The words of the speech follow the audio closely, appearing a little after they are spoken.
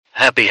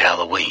Happy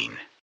Halloween.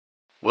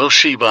 Will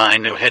Shiba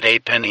Inu hit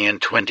 8 penny in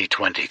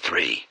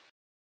 2023?